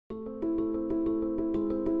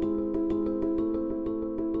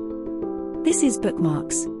This is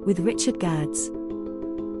Bookmarks with Richard Gadds.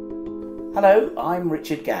 Hello, I'm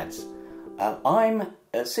Richard Gadds. I'm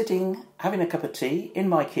sitting having a cup of tea in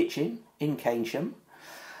my kitchen in Keynsham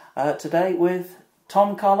today with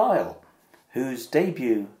Tom Carlisle, whose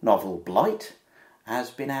debut novel Blight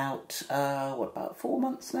has been out, about 4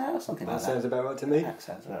 months now? Something like that. That sounds about right to me. That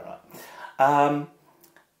sounds about right.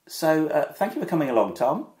 So thank you for coming along,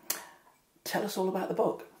 Tom. Tell us all about the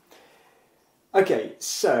book. Okay,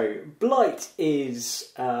 so Blight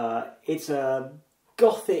is it's a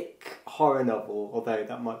gothic horror novel, although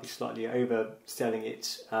that might be slightly overselling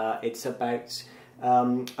it. It's about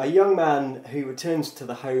a young man who returns to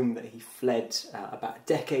the home that he fled about a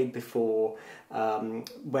decade before,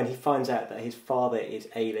 when he finds out that his father is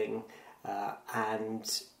ailing,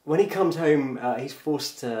 and when he comes home, he's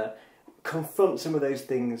forced to confront some of those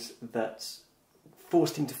things that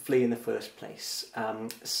forced him to flee in the first place.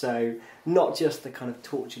 So not just the kind of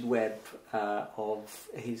tortured web of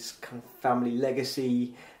his kind of family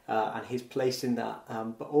legacy and his place in that,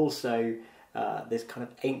 but also this kind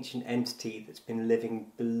of ancient entity that's been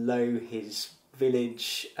living below his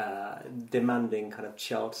village, demanding kind of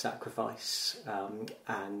child sacrifice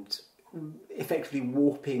and effectively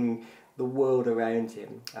warping the world around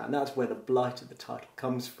him, and that's where the blight of the title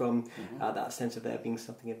comes from. That sense of there being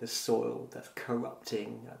something in the soil that's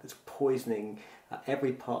corrupting, that's poisoning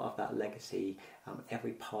every part of that legacy,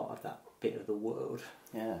 every part of that bit of the world.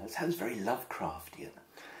 Yeah, it sounds very Lovecraftian.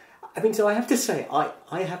 I mean, so I have to say,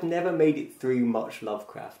 I have never made it through much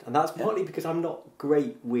Lovecraft, and that's partly because I'm not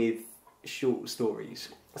great with short stories.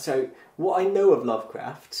 So what I know of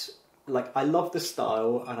Lovecraft, like, I love the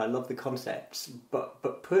style and I love the concepts,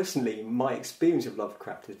 but personally, my experience of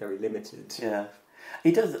Lovecraft is very limited. Yeah,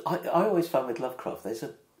 he does. I always found with Lovecraft,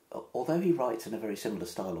 although he writes in a very similar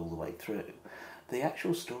style all the way through, the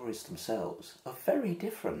actual stories themselves are very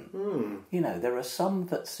different. You know, there are some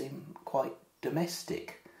that seem quite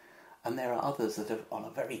domestic, and there are others that are on a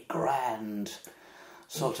very grand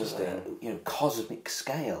sort of cosmic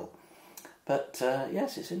scale. But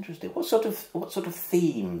yes, it's interesting. What sort of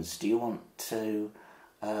themes do you want to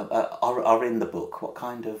are in the book? What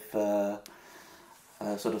kind of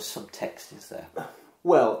sort of subtext is there?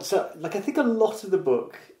 Well, so I think a lot of the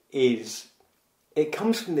book it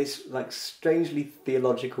comes from this strangely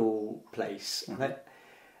theological place.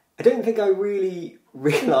 I don't think I really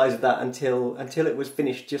realised that until it was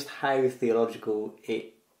finished, just how theological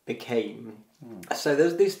it became. So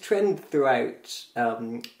there's this trend throughout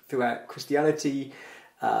Christianity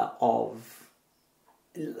of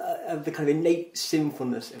the kind of innate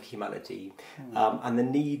sinfulness of humanity, and the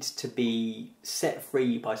need to be set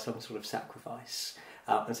free by some sort of sacrifice.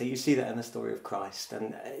 And so you see that in the story of Christ,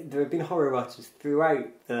 and there have been horror writers throughout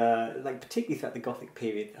particularly throughout the Gothic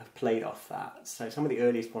period, that have played off that. So some of the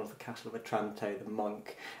earliest ones, the Castle of Otranto, the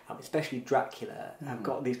Monk, especially Dracula, have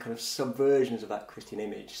got these kind of subversions of that Christian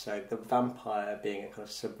image. So the vampire being a kind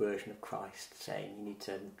of subversion of Christ, saying you need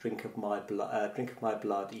to drink of my blood,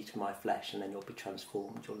 eat of my flesh, and then you'll be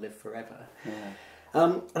transformed, you'll live forever.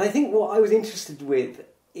 And I think what I was interested with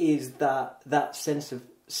is that sense of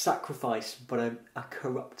sacrifice, but a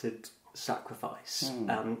corrupted sacrifice,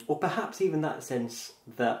 or perhaps even that sense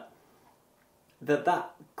that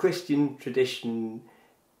Christian tradition,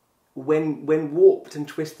 when warped and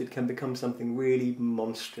twisted, can become something really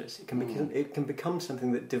monstrous. It can become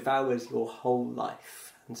something that devours your whole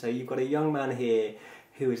life. And so you've got a young man here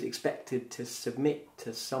who is expected to submit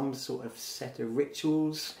to some sort of set of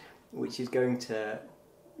rituals, which is going to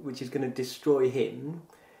destroy him.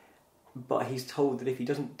 But he's told that if he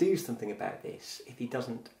doesn't do something about this, if he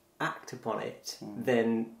doesn't act upon it,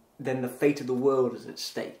 then the fate of the world is at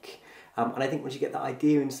stake. And I think once you get that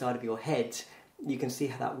idea inside of your head, you can see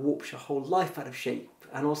how that warps your whole life out of shape,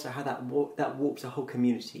 and also how that warps a whole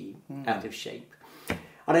community out of shape.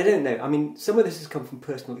 And I don't know. I mean, some of this has come from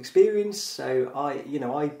personal experience. So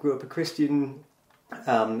I grew up a Christian,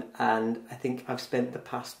 and I think I've spent the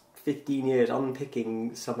past 15 years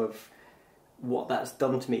unpicking some of what that's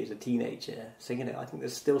done to me as a teenager. So, I think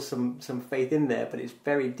there's still some faith in there, but it's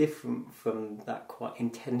very different from that quite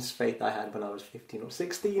intense faith I had when I was 15 or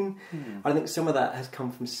 16. I think some of that has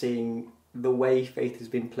come from seeing the way faith has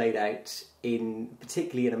been played out,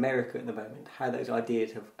 particularly in America at the moment, how those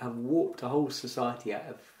ideas have warped a whole society out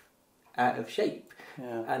of shape.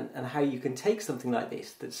 And how you can take something like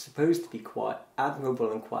this that's supposed to be quite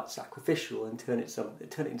admirable and quite sacrificial and turn it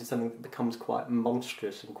into something that becomes quite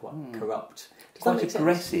monstrous and quite corrupt. Quite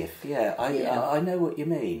aggressive, I know what you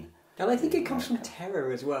mean. And I think it comes from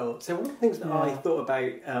terror as well. So one of the things that I thought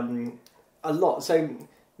about a lot, so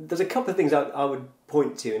there's a couple of things I would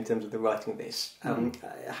point to in terms of the writing of this.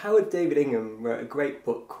 Howard David Ingham wrote a great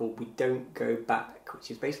book called We Don't Go Back,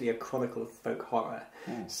 which is basically a chronicle of folk horror.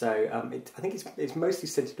 So I think it's mostly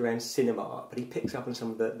centred around cinema art, but he picks up on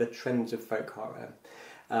some of the trends of folk horror.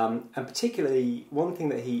 And particularly, one thing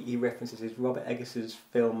that he references is Robert Eggers's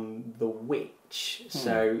film The Witch.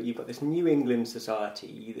 So you've got this New England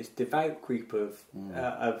society, this devout group of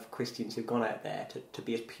Christians who've gone out there to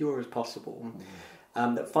be as pure as possible,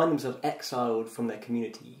 that find themselves exiled from their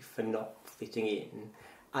community for not fitting in.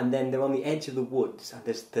 And then they're on the edge of the woods, and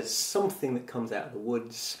there's something that comes out of the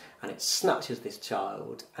woods, and it snatches this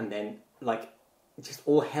child, and then, just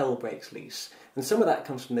all hell breaks loose. And some of that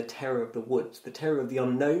comes from the terror of the woods, the terror of the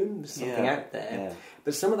unknown, there's something out there. Yeah.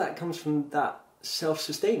 But some of that comes from that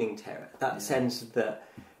self-sustaining terror, that sense that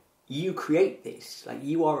you create this,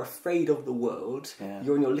 you are afraid of the world,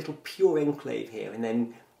 you're in your little pure enclave here, and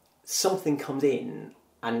then something comes in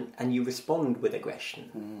and you respond with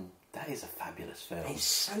aggression. That is a fabulous film. It's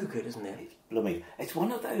so good, isn't it? It's blooming. It's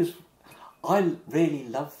one of those... I really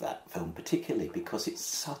love that film, particularly because it's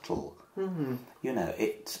subtle.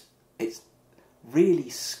 It's really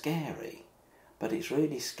scary, but it's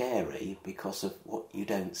really scary because of what you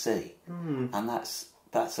don't see. And that's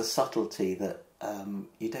a subtlety that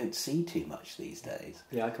you don't see too much these days.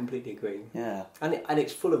 Yeah, I completely agree. Yeah. And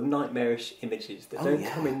it's full of nightmarish images that don't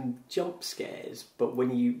come in jump scares, but when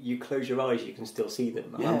you close your eyes you can still see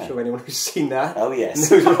them. Yeah. I'm sure anyone who's seen that knows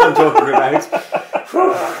what I'm talking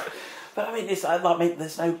about. But I mean,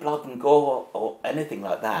 there's no blood and gore or anything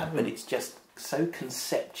like that, but it's just so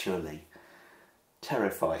conceptually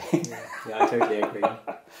terrifying. Yeah, I totally agree.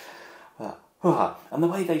 And the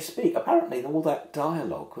way they speak, apparently all that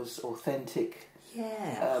dialogue was authentic.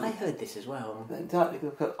 Yeah, I heard this as well. I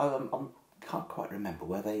can't quite remember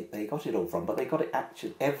where they got it all from, but they got it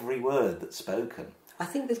actually, every word that's spoken. I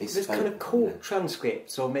think there's kind of court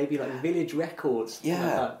transcripts or maybe village records.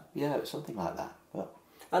 Yeah, something like that.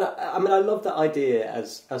 And I love that idea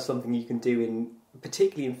as something you can do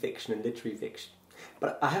particularly in fiction and literary fiction.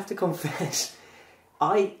 But I have to confess,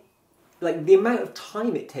 the amount of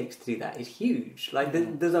time it takes to do that is huge.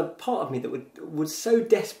 There's a part of me that would so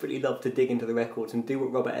desperately love to dig into the records and do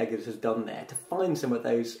what Robert Eggers has done there, to find some of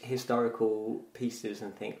those historical pieces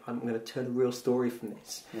and think, I'm going to turn a real story from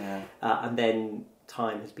this. Yeah. And then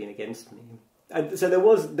time has been against me. So there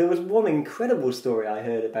was one incredible story I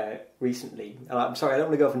heard about recently. I'm sorry, I don't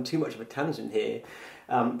want to go off on too much of a tangent here,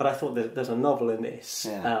 but I thought there's a novel in this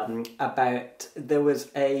about there was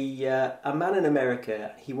a man in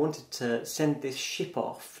America. He wanted to send this ship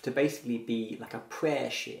off to basically be like a prayer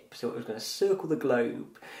ship, so it was going to circle the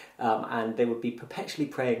globe, and they would be perpetually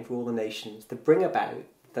praying for all the nations to bring about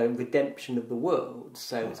the redemption of the world.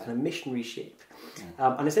 So it's kind of missionary ship.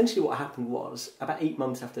 And essentially what happened was, about 8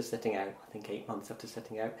 months after setting out,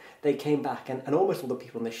 they came back and almost all the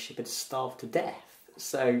people on the ship had starved to death.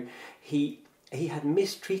 So he had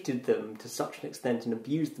mistreated them to such an extent and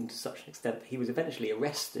abused them to such an extent that he was eventually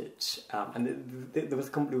arrested. And there was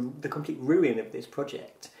the complete ruin of this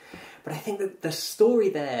project. But I think that the story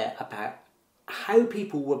there about how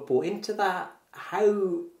people were brought into that,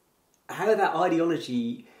 how that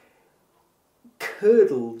ideology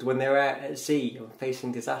curdled when they were out at sea and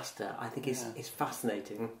facing disaster, I think is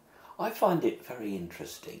fascinating. I find it very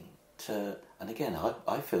interesting and again,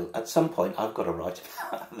 I feel at some point I've got to write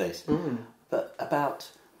about this, but about,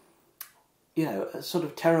 sort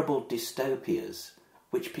of terrible dystopias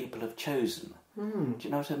which people have chosen. Do you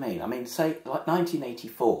know what I mean? I mean, say,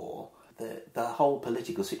 1984, the whole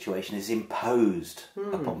political situation is imposed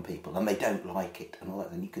upon people and they don't like it and all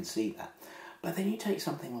that, and you can see that. But then you take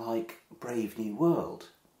something like Brave New World,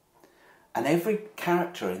 and every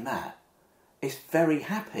character in that is very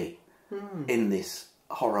happy in this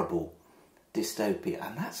horrible dystopia,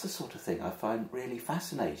 and that's the sort of thing I find really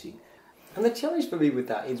fascinating. And the challenge for me with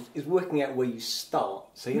that is working out where you start.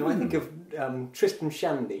 So, I think of Tristram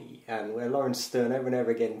Shandy, and where Lawrence Stern over and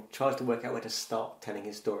over again tries to work out where to start telling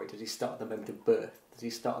his story. Does he start at the moment of birth? Does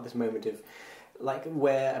he start at this moment of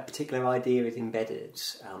where a particular idea is embedded,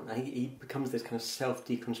 and he becomes this kind of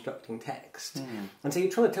self-deconstructing text. And so you're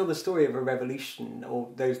trying to tell the story of a revolution or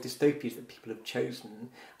those dystopias that people have chosen,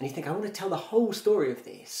 and you think, I want to tell the whole story of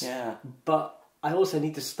this, but I also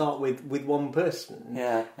need to start with one person.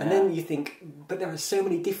 And then you think, but there are so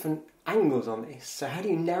many different angles on this, so how do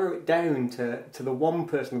you narrow it down to the one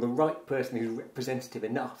person, or the right person who's representative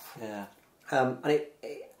enough? And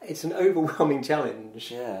it's an overwhelming challenge.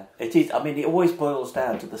 Yeah, it is. I mean, it always boils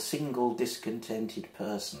down to the single discontented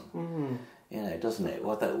person, doesn't it?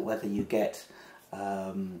 Whether you get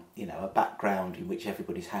a background in which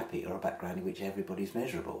everybody's happy or a background in which everybody's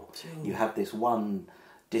miserable. Sure. You have this one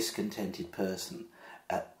discontented person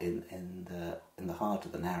in the heart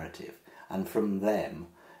of the narrative, and from them,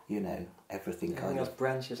 everything kind of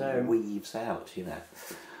branches out, weaves out.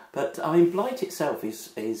 But I mean, Blight itself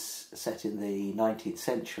is set in the 19th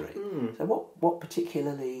century. So what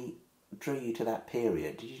particularly drew you to that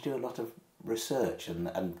period? Did you do a lot of research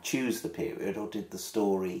and choose the period, or did the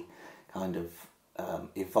story kind of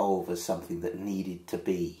evolve as something that needed to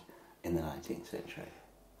be in the 19th century?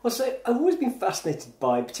 Well, so I've always been fascinated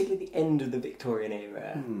by, particularly the end of the Victorian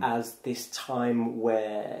era, as this time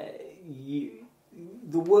where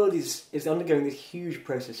the world is undergoing this huge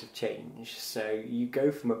process of change. So you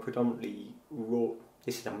go from a predominantly raw...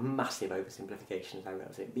 This is a massive oversimplification, as I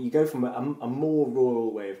realize it. But you go from a more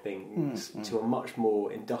rural way of things to a much more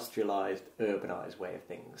industrialised, urbanised way of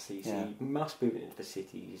things. So you see mass movement into the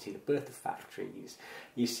cities, you see the birth of factories,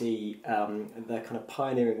 you see the kind of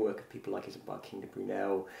pioneering work of people like Isabel King de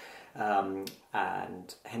Brunel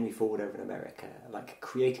and Henry Ford over in America, like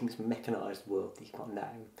creating this mechanised world that you've got now.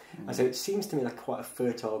 And so it seems to me like quite a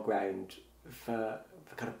fertile ground for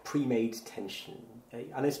kind of pre-made tension.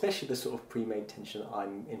 And especially the sort of pre-made tension that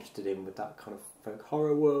I'm interested in with that kind of folk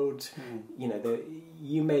horror world.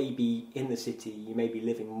 You may be in the city, you may be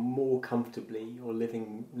living more comfortably or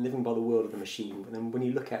living by the world of the machine, but then when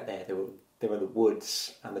you look out there are the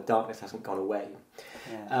woods and the darkness hasn't gone away.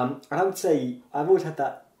 And I would say I've always had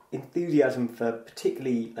that enthusiasm for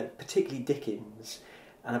particularly Dickens,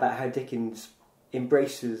 and about how Dickens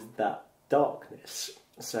embraces that darkness.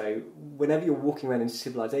 So whenever you're walking around in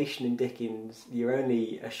civilization in Dickens, you're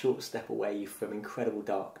only a short step away from incredible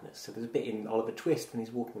darkness. So there's a bit in Oliver Twist when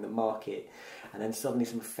he's walking in the market, and then suddenly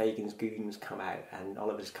some of Fagin's goons come out and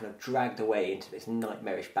Oliver's kind of dragged away into this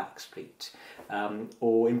nightmarish back street.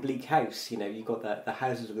 Or in Bleak House, you've got the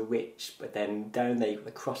houses of the rich, but then down there you've got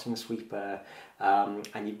the crossing sweeper,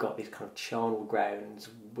 and you've got these kind of charnel grounds,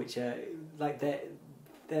 which are like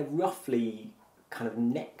they're roughly kind of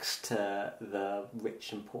next to the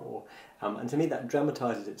rich and poor, and to me that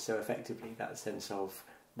dramatises it so effectively, that sense of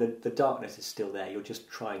the darkness is still there, you're just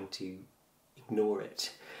trying to ignore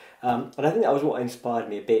it. And I think that was what inspired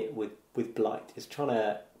me a bit with Blight, is trying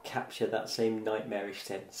to capture that same nightmarish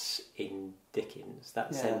sense in Dickens,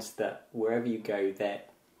 that sense that wherever you go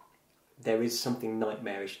there is something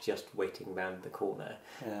nightmarish just waiting round the corner.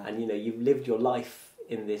 And you've lived your life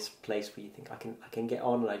in this place where you think I can get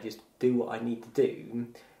on and I just do what I need to do,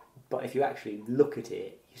 but if you actually look at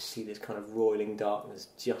it, you see this kind of roiling darkness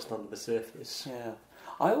just under the surface.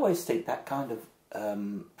 I always think that kind of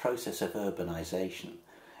process of urbanisation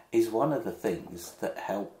is one of the things that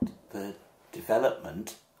helped the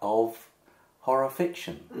development of horror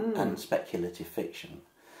fiction and speculative fiction,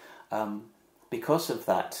 because of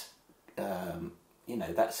that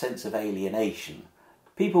that sense of alienation.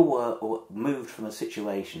 People were moved from a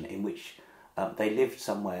situation in which they lived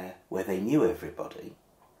somewhere where they knew everybody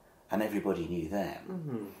and everybody knew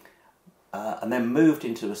them, and then moved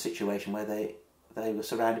into a situation where they were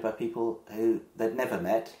surrounded by people who they'd never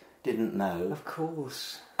met, didn't know. Of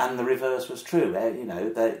course. And the reverse was true.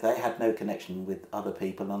 They had no connection with other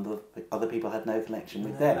people, and other people had no connection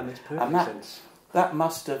with them. That makes perfect sense. That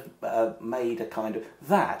must have made a kind of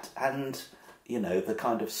that, and the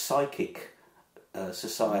kind of psychic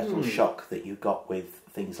societal shock that you got with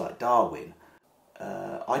things like Darwin.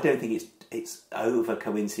 I don't think it's over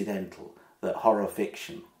coincidental that horror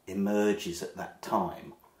fiction emerges at that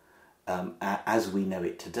time as we know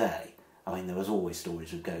it today. I mean, there was always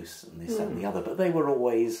stories of ghosts and this and the other, but they were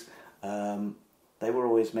always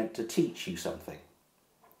meant to teach you something.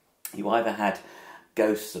 You either had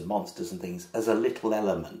ghosts and monsters and things as a little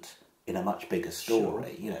element in a much bigger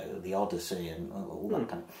story, the Odyssey and all that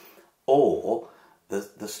kind of, or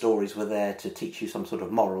the stories were there to teach you some sort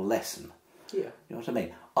of moral lesson. You know what I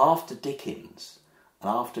mean? After Dickens and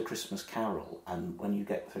after Christmas Carol, and when you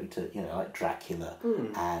get through to like Dracula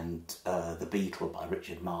and The Beetle by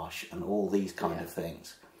Richard Marsh and all these kind of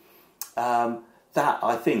things, that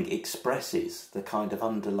I think expresses the kind of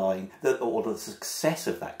underlying or the success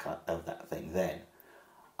of that thing. Then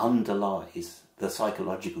underlies the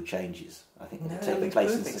psychological changes I think that are taking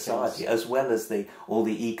place in society, as well as all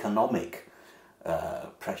the economic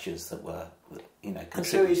pressures that were, contributing. And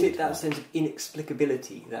so is it that sense of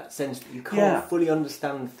inexplicability, that sense that you can't fully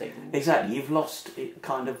understand things? Exactly, you've lost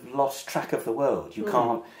track of the world. You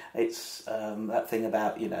can't. It's that thing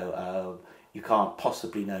about you can't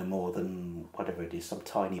possibly know more than whatever it is, some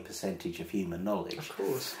tiny percentage of human knowledge. Of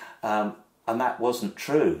course. And that wasn't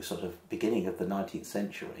true, sort of beginning of the 19th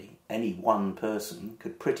century. Any one person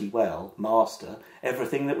could pretty well master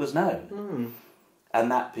everything that was known. And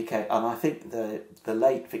that became, and I think the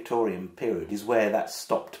late Victorian period is where that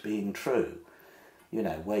stopped being true. You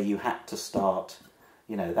know, where you had to start,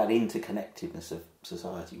 you know, that interconnectedness of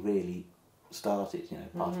society really started, you know,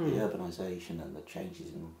 part of the urbanisation and the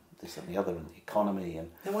changes in this and the other and the economy. And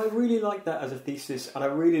now, I really like that as a thesis, and I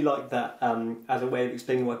really like that as a way of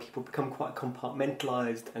explaining why people become quite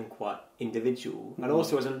compartmentalised and quite individual, and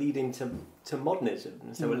also as a lead into modernism,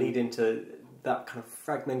 so a lead into that kind of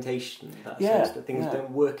fragmentation, that sense that things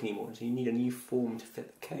don't work anymore, so you need a new form to fit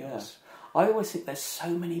the chaos. I always think there's so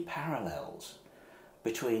many parallels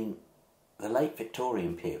between the late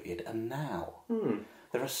Victorian period and now.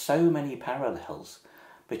 There are so many parallels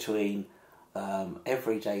between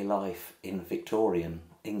everyday life in Victorian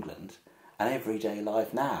England and everyday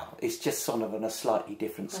life now. It's just sort of on a slightly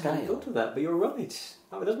different scale. I hadn't thought of that, but you're right.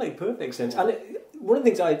 It does make perfect sense. And one of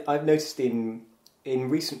the things I've noticed in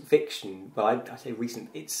recent fiction, but I say recent,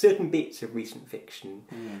 it's certain bits of recent fiction,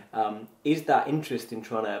 is that interest in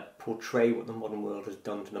trying to portray what the modern world has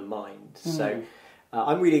done to the mind. So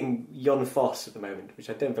I'm reading Jon Fosse at the moment, which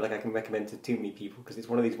I don't feel like I can recommend to too many people because it's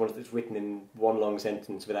one of these ones that's written in one long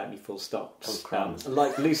sentence without any full stops.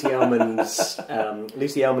 Like Lucy Ellmann's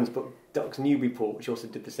book Doc's Newburyport, which also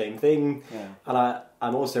did the same thing. And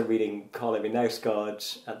I'm also reading Carl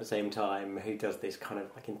Knausgaard at the same time, who does this kind of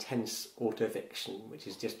like intense autofiction, which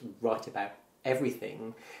is just right about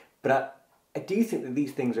everything. But I do think that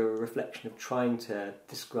these things are a reflection of trying to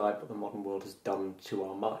describe what the modern world has done to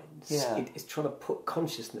our minds. It's trying to put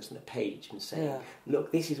consciousness on a page and say,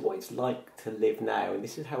 look, this is what it's like to live now, and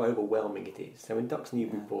this is how overwhelming it is. So in Doc's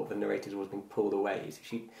Newburyport, the narrator's always being pulled away. So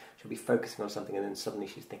she'll be focusing on something, and then suddenly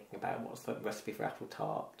she's thinking about what's the recipe for apple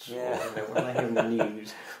tarts. Or, what I hear in the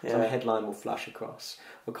news. Some headline will flash across.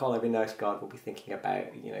 Or Carl Knausgaard will be thinking about,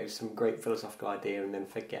 some great philosophical idea, and then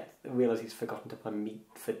realise he's forgotten to buy meat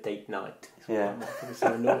for date night. It's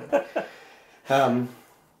so annoying.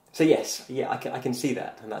 So yes, I can see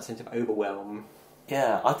that, and that sense of overwhelm.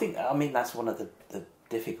 I mean that's one of the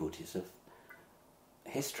difficulties of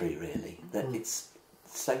history, really, that it's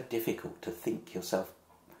so difficult to think yourself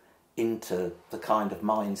into the kind of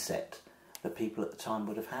mindset that people at the time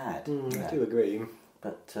would have had. I do agree.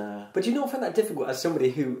 But you not find that difficult as somebody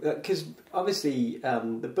who... Because obviously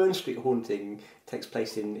the Burn Street haunting takes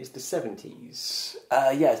place it's the 70s.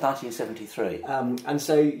 It's 1973. And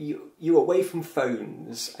so you're away from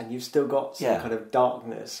phones and you've still got some kind of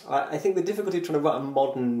darkness. I think the difficulty of trying to write a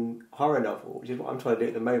modern horror novel, which is what I'm trying to do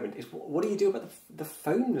at the moment, is what do you do about the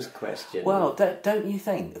phones question? Well, don't you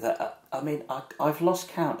think that... I've lost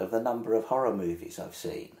count of the number of horror movies I've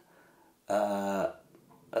seen,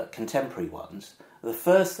 contemporary ones. The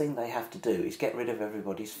first thing they have to do is get rid of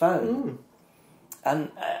everybody's phone.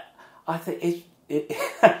 And I think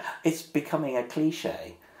it's becoming a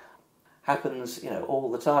cliche. Happens,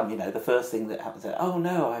 all the time. The first thing that happens is, oh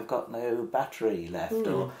no, I've got no battery left,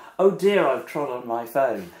 or oh dear, I've trod on my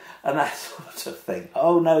phone, and that sort of thing.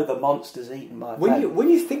 Oh no, the monster's eaten my phone. When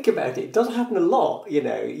you think about it, it does happen a lot.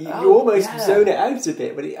 You almost zone it out a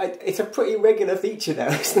bit, but it's a pretty regular feature now,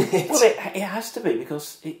 isn't it? Well, it has to be,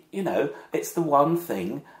 because it's the one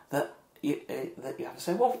thing that you have to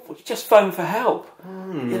say. Well, just phone for help.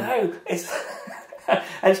 It's.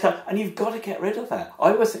 And you've got to get rid of that.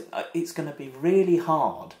 I always think it's going to be really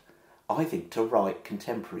hard, I think, to write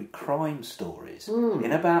contemporary crime stories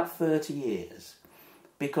in about 30 years,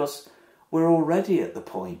 because we're already at the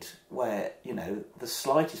point where, the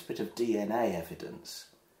slightest bit of DNA evidence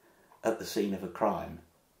at the scene of a crime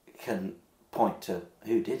can point to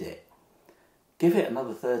who did it. Give it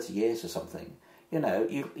another 30 years or something,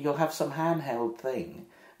 you'll have some handheld thing.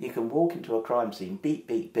 You can walk into a crime scene, beep,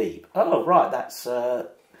 beep, beep. Oh, right, that's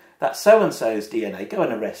so-and-so's DNA. Go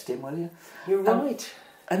and arrest him, will you? You're right.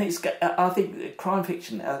 And I think crime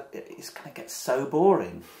fiction is going to get so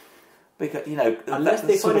boring. Because, unless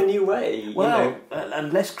they find a new way.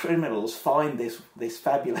 Unless criminals find this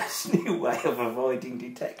fabulous new way of avoiding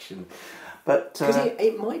detection. Because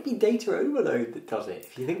it might be data overload that does it.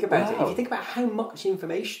 If you think about it, if you think about how much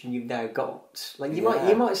information you've now got, you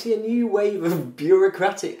might see a new wave of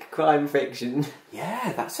bureaucratic crime fiction.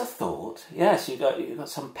 Yeah, that's a thought. Yes, you've got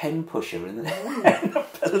some pen pusher in the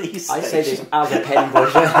police station. I say this as a pen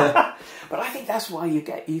pusher. But I think that's why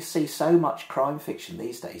you see so much crime fiction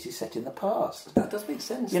these days is set in the past. That does make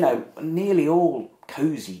sense. Nearly all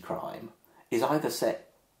cosy crime is either set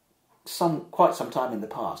quite some time in the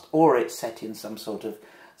past, or it's set in some sort of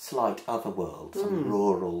slight other world, some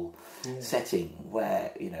rural setting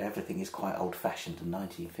where everything is quite old-fashioned and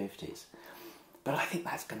 1950s. But I think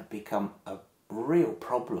that's going to become a real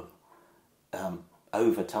problem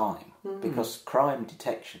over time, because crime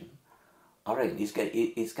detection, I reckon,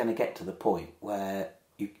 it's going to get to the point where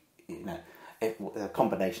you know, a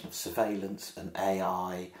combination of surveillance and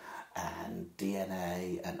AI and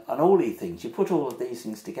DNA and all these things, you put all of these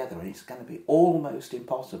things together, and it's going to be almost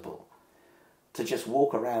impossible to just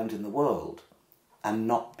walk around in the world and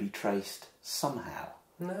not be traced somehow.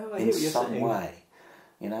 No, I in hear what you're some saying. way,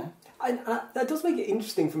 you know. That does make it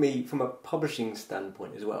interesting for me from a publishing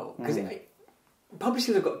standpoint as well, because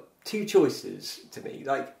publishers have got two choices to me.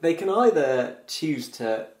 Like, they can either choose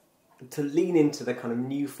to lean into the kind of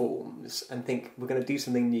new forms and think we're going to do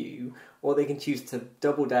something new, or they can choose to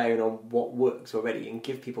double down on what works already and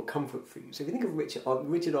give people comfort food. So if you think of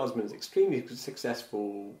Richard Osman's extremely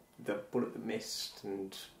successful, The Bullet That Missed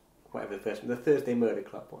and whatever the first one, the Thursday Murder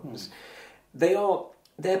Club ones,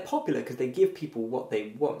 they're popular because they give people what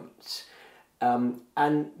they want.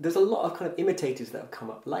 And there's a lot of kind of imitators that have come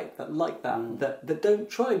up like that don't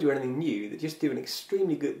try and do anything new, that just do an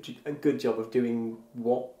extremely good job of doing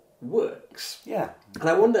what works. Yeah. And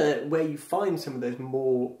I wonder where you find some of those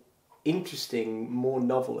more interesting, more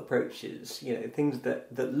novel approaches, you know, things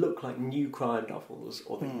that look like new crime novels,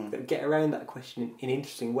 or that get around that question in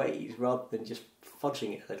interesting ways rather than just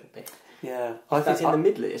fudging it a little bit. Yeah, I think in the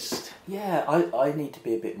mid-list. Yeah, I need to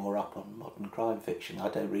be a bit more up on modern crime fiction. I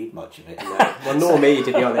don't read much of it. No. Well, nor me,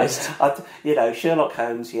 to be honest. Sherlock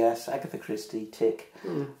Holmes, yes, Agatha Christie, tick.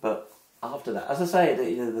 But after that, as I say,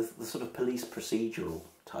 the sort of police procedural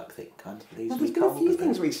type thing kind of leaves me There's been a few cold.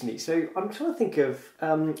 things recently. So I'm trying to think of...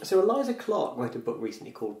 so Eliza Clark wrote a book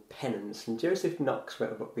recently called Penance, and Joseph Knox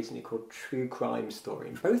wrote a book recently called True Crime Story.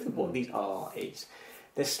 And both of what these are is...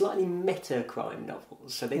 they're slightly meta-crime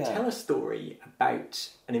novels. So they tell a story about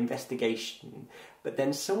an investigation, but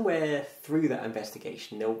then somewhere through that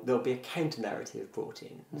investigation there'll be a counter-narrative brought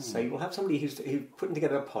in. So you'll have somebody who's putting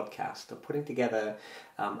together a podcast or putting together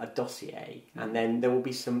a dossier, and then there will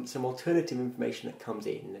be some alternative information that comes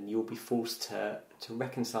in, and you'll be forced to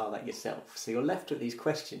reconcile that yourself. So you're left with these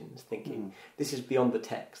questions, thinking, this is beyond the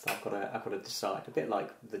text, I've got to decide. A bit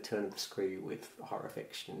like the turn of the screw with horror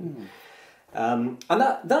fiction. And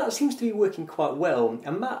that seems to be working quite well.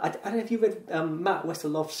 And Matt, I don't know if you read Matt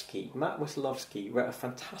Wesolowski. Matt Wesolowski wrote a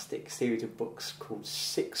fantastic series of books called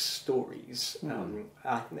 6 Stories.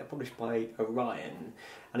 I think they're published by Orion.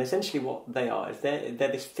 And essentially what they are is they're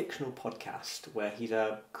this fictional podcast where he's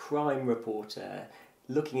a crime reporter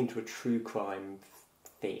looking into a true crime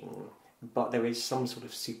thing, but there is some sort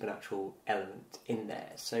of supernatural element in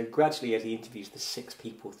there. So gradually, as he interviews the 6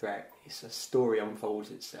 people throughout this, a story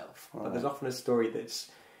unfolds itself. Right. But there's often a story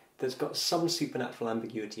that's got some supernatural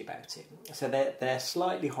ambiguity about it. So they're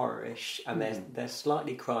slightly horror-ish, and they're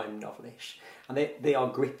slightly crime novelish, and they are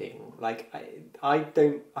gripping. Like I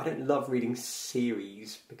don't love reading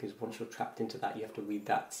series, because once you're trapped into that, you have to read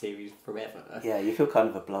that series forever. Yeah, you feel kind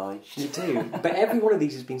of obliged. You do. But every one of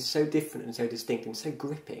these has been so different and so distinct and so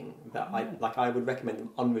gripping that I would recommend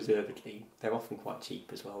them unreservedly. They're often quite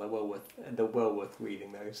cheap as well. They're well worth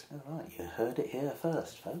reading those. All right, you heard it here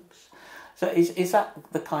first, folks. So is that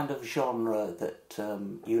the kind of genre that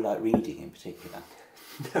you like reading in particular?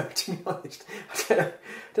 No, to be honest, I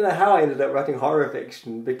don't know how I ended up writing horror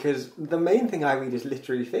fiction, because the main thing I read is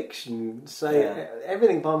literary fiction. So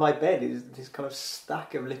everything by my bed is this kind of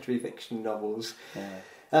stack of literary fiction novels.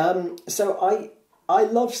 Yeah. So I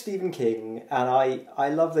love Stephen King, and I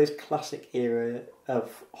love those classic era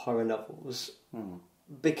of horror novels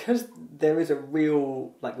because there is a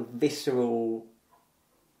real visceral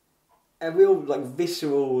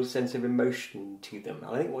sense of emotion to them. And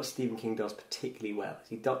I think what Stephen King does particularly well is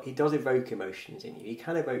he does evoke emotions in you. He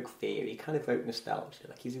can evoke fear. He can evoke nostalgia.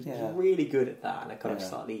 Like he's really good at that in a kind of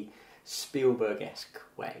slightly Spielberg-esque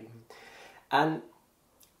way. And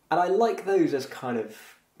I like those as kind of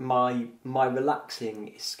my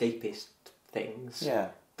relaxing escapist things. Yeah.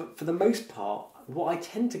 But for the most part, what I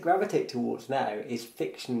tend to gravitate towards now is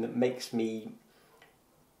fiction that makes me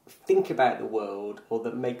think about the world, or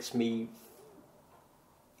that makes me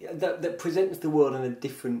that presents the world in a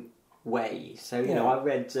different way. So I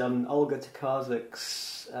read Olga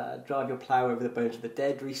Tokarczuk's Drive Your Plough Over the Bones of the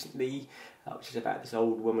Dead recently, which is about this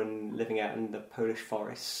old woman living out in the Polish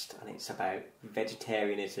forest, and it's about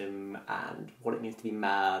vegetarianism and what it means to be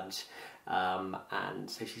mad, and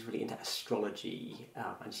so she's really into astrology,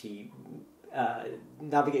 and she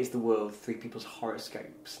navigates the world through people's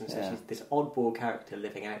horoscopes, and so she's this oddball character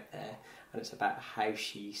living out there, and it's about how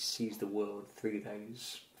she sees the world through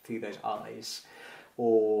those eyes.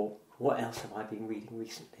 Or what else have I been reading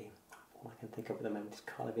recently? What am I think of at the moment is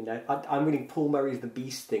Carlisle. No, I'm reading Paul Murray's The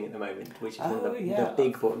Beast Thing at the moment, which is one of the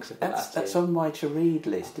big books of the last year. That's on my to-read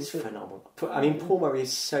list. It's phenomenal. I mean, Paul Murray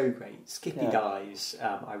is so great. Skippy Dies,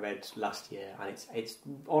 I read last year, and it's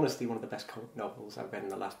honestly one of the best comic novels I've read in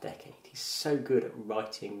the last decade. He's so good at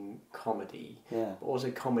writing comedy, but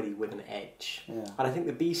also comedy with an edge. Yeah. And I think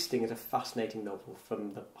The Beast Thing is a fascinating novel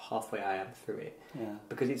from the halfway I am through it,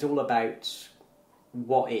 because it's all about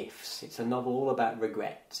what ifs. It's a novel all about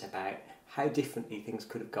regrets, about how differently things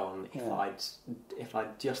could have gone if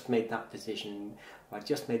I'd just made that decision, or I'd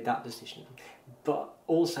just made that decision. But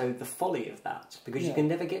also the folly of that, because you can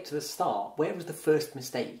never get to the start. Where was the first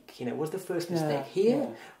mistake? You know, was the first mistake here?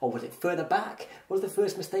 Or was it further back? Was the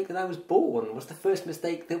first mistake that I was born? Was the first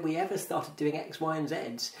mistake that we ever started doing X, Y and Z?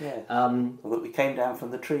 Or that we came down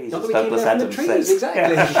from the trees, not as that we came Douglas down from Adams the trees, says.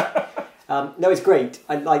 exactly. No, it's great.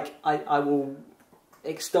 I will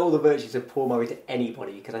extol the virtues of Paul Murray to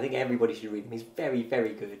anybody, because I think everybody should read him. He's very,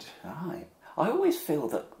 very good. Right. I always feel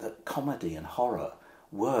that comedy and horror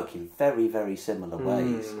work in very, very similar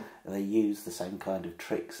ways. They use the same kind of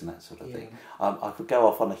tricks and that sort of thing. I could go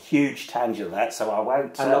off on a huge tangent of that, so I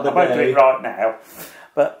won't do it right now.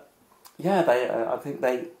 But yeah, I think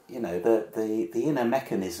they, the inner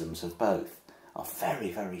mechanisms of both are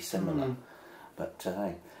very, very similar. But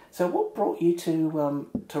so, what brought you to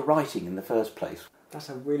writing in the first place? That's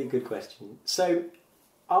a really good question. So,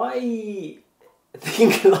 I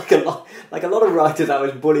think like a lot of writers, I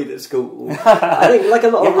was bullied at school. I think like a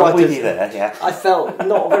lot of writers, I'm with you there, I felt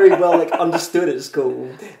not very well understood at school.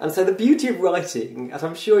 And so the beauty of writing, as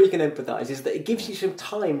I'm sure you can empathise, is that it gives you some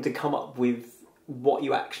time to come up with what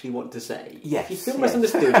you actually want to say. Yes, if you feel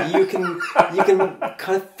misunderstood, you can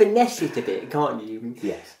kind of finesse it a bit, can't you?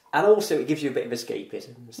 Yes. And also it gives you a bit of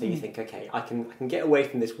escapism. So you think, okay, I can get away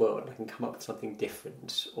from this world and I can come up with something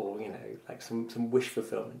different, or, like some wish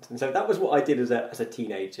fulfillment. And so that was what I did as a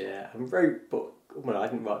teenager. I wrote I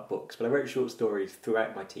didn't write books, but I wrote short stories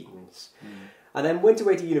throughout my teens. And then went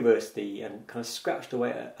away to university and kind of scratched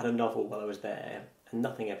away at a novel while I was there. And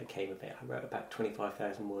nothing ever came of it. I wrote about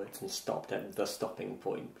 25,000 words and stopped at the stopping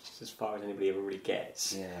point, which is as far as anybody ever really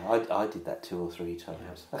gets. Yeah, I did that 2 or 3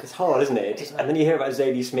 times. It's hard, isn't it? And then you hear about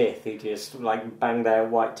Zadie Smith, who just like banged out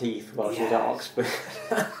white teeth while she was at Oxford.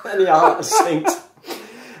 And your heart sinks.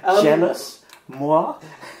 Jealous? Moi?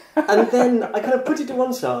 And then I kind of put it to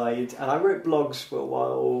one side, and I wrote blogs for a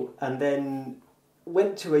while, and then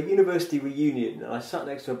went to a university reunion, and I sat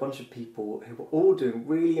next to a bunch of people who were all doing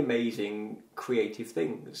really amazing creative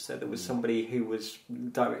things. So there was somebody who was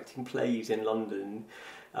directing plays in London,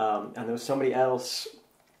 and there was somebody else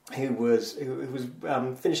who was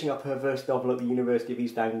finishing up her first novel at the University of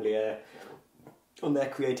East Anglia on their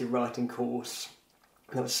creative writing course.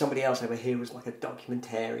 And there was somebody else over here who was like a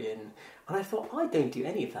documentarian. And I thought, I don't do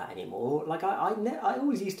any of that anymore. Like I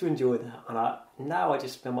always used to enjoy that, and now I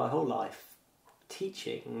just spend my whole life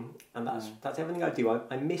teaching, and that's everything I do.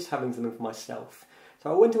 I miss having something for myself.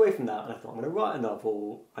 So I went away from that and I thought, I'm going to write a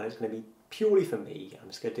novel, and it's going to be purely for me. I'm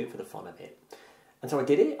just going to do it for the fun of it. And so I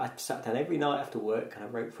did it. I sat down every night after work and I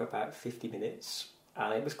wrote for about 50 minutes,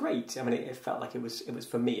 and it was great. I mean, it felt like it was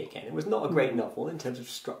for me again. It was not a great novel in terms of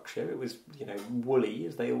structure. It was, woolly,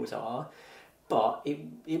 as they always are. But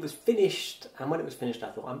it was finished, and when it was finished, I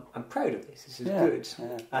thought, I'm proud of this. This is good.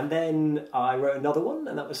 Yeah. And then I wrote another one,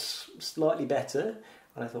 and that was slightly better.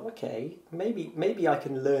 And I thought, okay, maybe I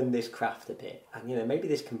can learn this craft a bit, and maybe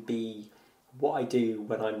this can be what I do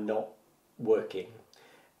when I'm not working.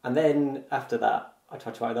 And then after that, I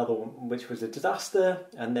tried to write another one, which was a disaster,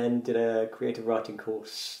 and then did a creative writing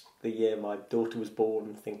course the year my daughter was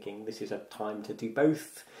born, thinking this is a time to do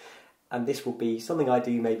both. And this will be something I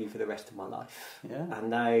do maybe for the rest of my life. Yeah. And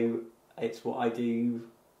now it's what I do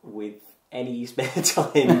with any spare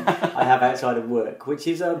time I have outside of work, which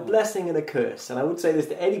is a blessing and a curse. And I would say this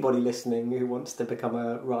to anybody listening who wants to become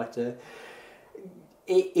a writer.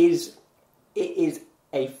 It is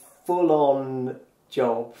a full-on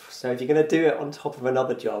job. So if you're going to do it on top of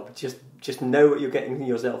another job, just know what you're getting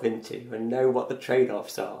yourself into, and know what the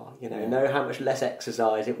trade-offs are. Know how much less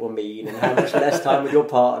exercise it will mean, and how much less time with your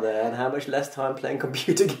partner, and how much less time playing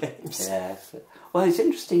computer games. Yes. Well, it's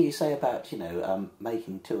interesting you say about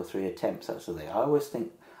making 2 or 3 attempts, that sort of thing. I always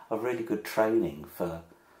think a really good training for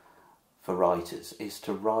writers is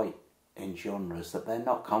to write in genres that they're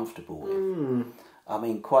not comfortable with. I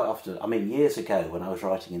mean, quite often, years ago when I was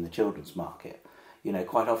writing in the children's market,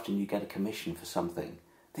 quite often you get a commission for something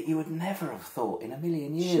that you would never have thought in a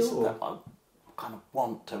million years that I kind of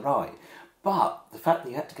want to write. But the fact that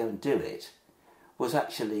you had to go and do it was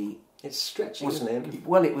actually... It's stretching, isn't it?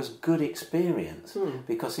 Well, it was good experience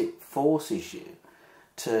because it forces you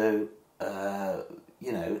to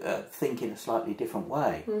think in a slightly different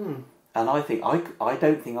way. And I think I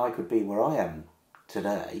don't think I could be where I am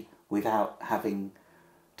today without having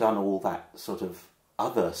done all that sort of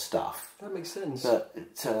other stuff. That makes sense. That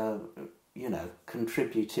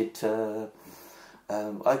contributed to.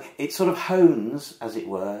 It sort of hones, as it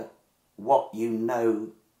were, what you know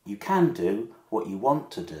you can do, what you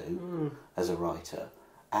want to do as a writer,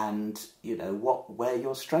 and where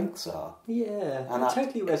your strengths are. Yeah, and it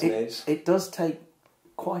totally resonates. It does take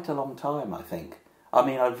quite a long time, I think. I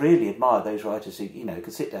mean, I really admire those writers who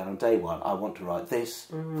could sit down on day one. I want to write this,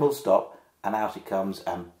 full stop, and out it comes,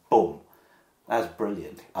 and boom. That's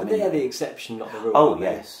brilliant. But they're the exception, not the rule. Oh,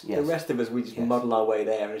 yes. The rest of us, we just muddle our way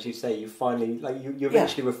there. And as you say, you finally, you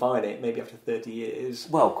eventually refine it, maybe after 30 years.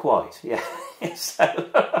 Well, quite, yeah.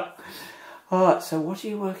 All right, so what are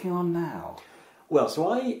you working on now? Well, so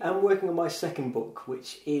I am working on my second book,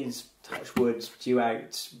 which is, touch wood, due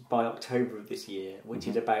out by October of this year, which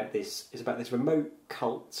is about this remote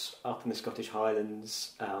cult up in the Scottish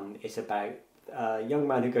Highlands. It's about a young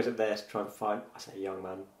man who goes up there to try and find, I say young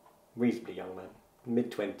man, reasonably young man,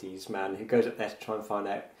 mid-20s man, who goes up there to try and find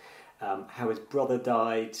out how his brother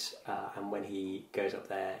died, and when he goes up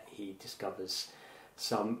there he discovers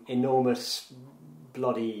some enormous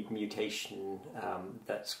bloody mutation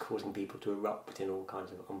that's causing people to erupt in all kinds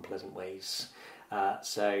of unpleasant ways.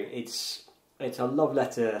 So it's a love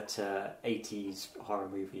letter to 80s horror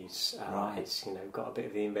movies. Right. It's got a bit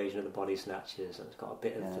of the Invasion of the Body Snatchers, and it's got a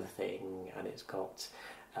bit of The Thing, and it's got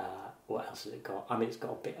what else has it got? I mean, it's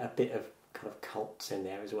got a bit of kind of cults in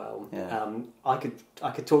there as well. Yeah. I could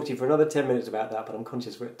talk to you for another 10 minutes about that, but I'm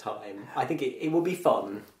conscious we're at time. I think it will be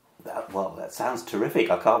fun. That sounds terrific.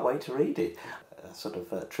 I can't wait to read it. A sort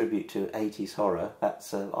of a tribute to 80s horror.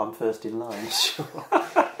 That's I'm first in line. Sure.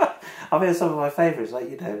 I mean, some of my favourites, like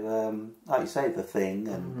you say, The Thing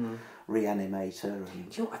and Reanimator. And... Do you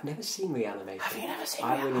know what? I've never seen Reanimator. Have you never seen?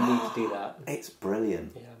 I really need to do that. It's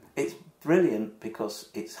brilliant. Yeah. It's brilliant because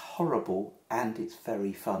it's horrible and it's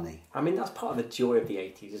very funny. I mean, that's part of the joy of the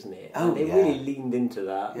 80s, isn't it? Oh, they really leaned into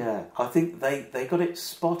that. Yeah, I think they got it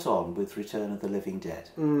spot on with Return of the Living Dead.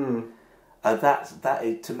 That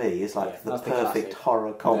is, to me, is like the perfect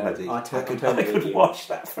horror comedy. No, I could watch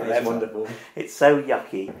that forever. It's wonderful. It's so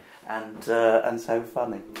yucky and so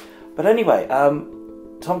funny. But anyway,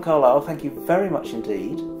 Tom Carlisle, thank you very much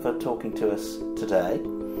indeed for talking to us today,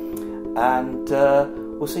 and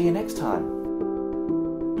we'll see you next time.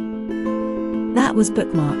 That was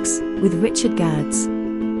Bookmarks with Richard Gads.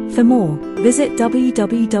 For more, visit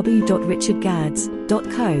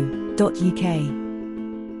www.richardgads.co.uk.